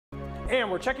And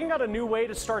we're checking out a new way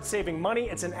to start saving money.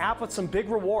 It's an app with some big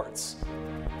rewards.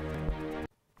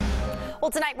 Well,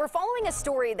 tonight we're following a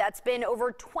story that's been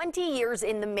over 20 years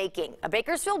in the making. A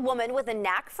Bakersfield woman with a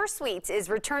knack for sweets is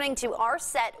returning to our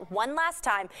set one last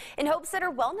time in hopes that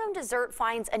her well-known dessert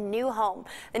finds a new home.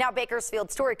 The Now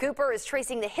Bakersfield Tori Cooper is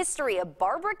tracing the history of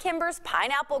Barbara Kimber's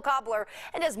pineapple cobbler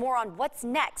and has more on what's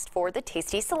next for the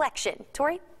tasty selection.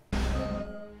 Tori?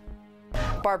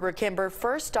 Barbara Kimber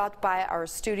first stopped by our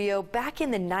studio back in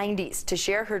the 90s to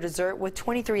share her dessert with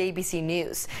 23 ABC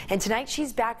News. And tonight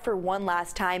she's back for one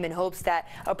last time in hopes that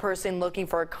a person looking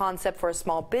for a concept for a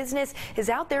small business is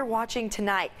out there watching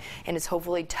tonight and is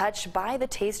hopefully touched by the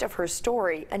taste of her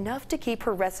story enough to keep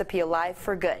her recipe alive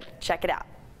for good. Check it out.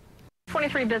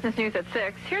 23 Business News at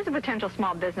 6. Here's a potential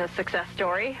small business success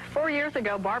story. 4 years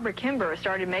ago, Barbara Kimber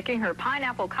started making her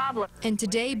pineapple cobbler. And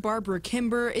today, Barbara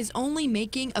Kimber is only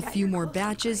making a few more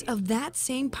batches of that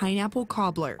same pineapple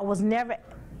cobbler. I was never,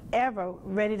 ever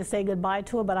ready to say goodbye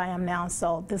to it, but I am now,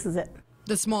 so this is it.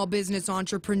 The small business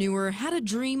entrepreneur had a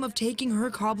dream of taking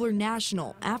her cobbler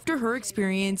national after her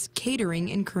experience catering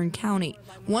in Kern County.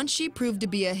 Once she proved to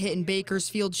be a hit in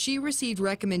Bakersfield, she received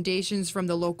recommendations from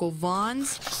the local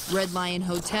Vaughn's, Red Lion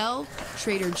Hotel,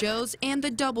 Trader Joe's, and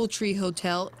the Doubletree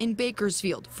Hotel in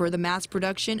Bakersfield for the mass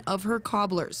production of her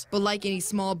cobblers. But like any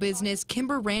small business,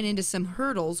 Kimber ran into some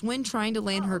hurdles when trying to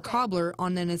land her cobbler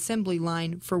on an assembly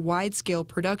line for wide-scale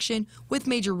production with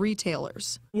major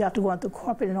retailers. You have to go into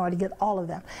corporate in order to get all of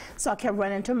them. So I kept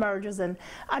running into mergers, and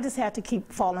I just had to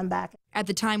keep falling back. At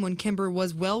the time when Kimber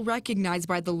was well recognized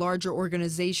by the larger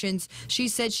organizations, she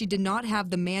said she did not have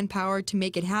the manpower to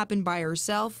make it happen by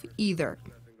herself either.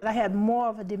 I had more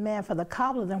of a demand for the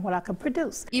cobbler than what I could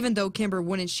produce. Even though Kimber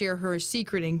wouldn't share her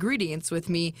secret ingredients with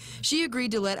me, she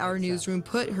agreed to let our newsroom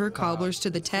put her cobblers to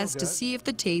the test to see if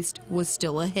the taste was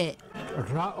still a hit.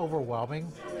 It's not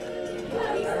overwhelming.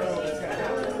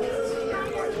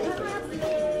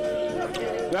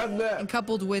 And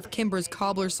coupled with Kimber's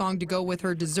cobbler song to go with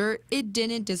her dessert, it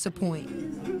didn't disappoint.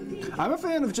 I'm a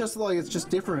fan of just like, it's just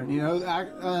different, you know,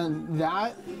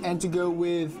 that and to go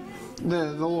with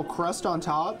the little crust on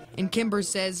top. And Kimber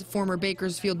says former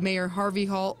Bakersfield Mayor Harvey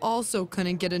Hall also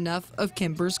couldn't get enough of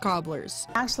Kimber's cobblers.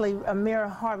 Actually, Mayor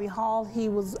Harvey Hall, he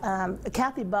was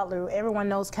Kathy Butler. Everyone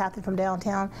knows Kathy from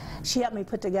downtown. She helped me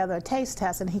put together a taste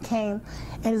test, and he came,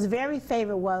 and his very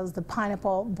favorite was the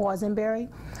pineapple boysenberry.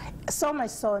 So much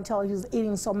so until he was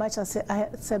eating so much, I said,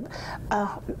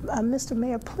 Mr.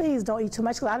 Mayor, please don't eat too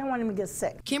much, because I didn't want him to get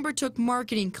sick. Kimber took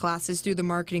marketing classes through the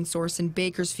Marketing Source in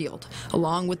Bakersfield,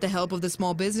 along with the help of the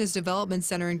Small Business Development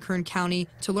Center in Kern County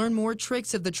to learn more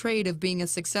tricks of the trade of being a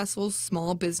successful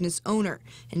small business owner.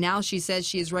 And now she says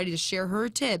she is ready to share her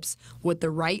tips with the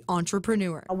right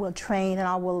entrepreneur. I will train and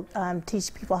I will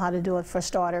teach people how to do it for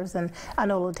starters, and I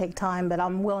know it will take time, but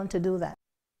I'm willing to do that.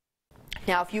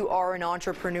 Now, if you are an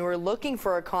entrepreneur looking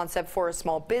for a concept for a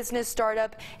small business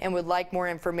startup and would like more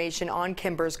information on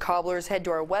Kimber's cobblers, head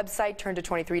to our website,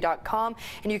 turn23.com,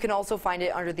 and you can also find it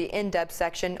under the in-depth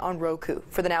section on Roku.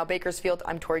 For the Now Bakersfield,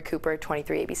 I'm Tori Cooper,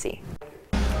 23 ABC.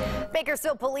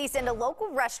 Bakersfield police and a local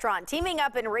restaurant teaming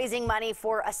up and raising money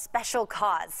for a special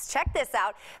cause. Check this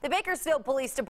out. The Bakersfield Police Department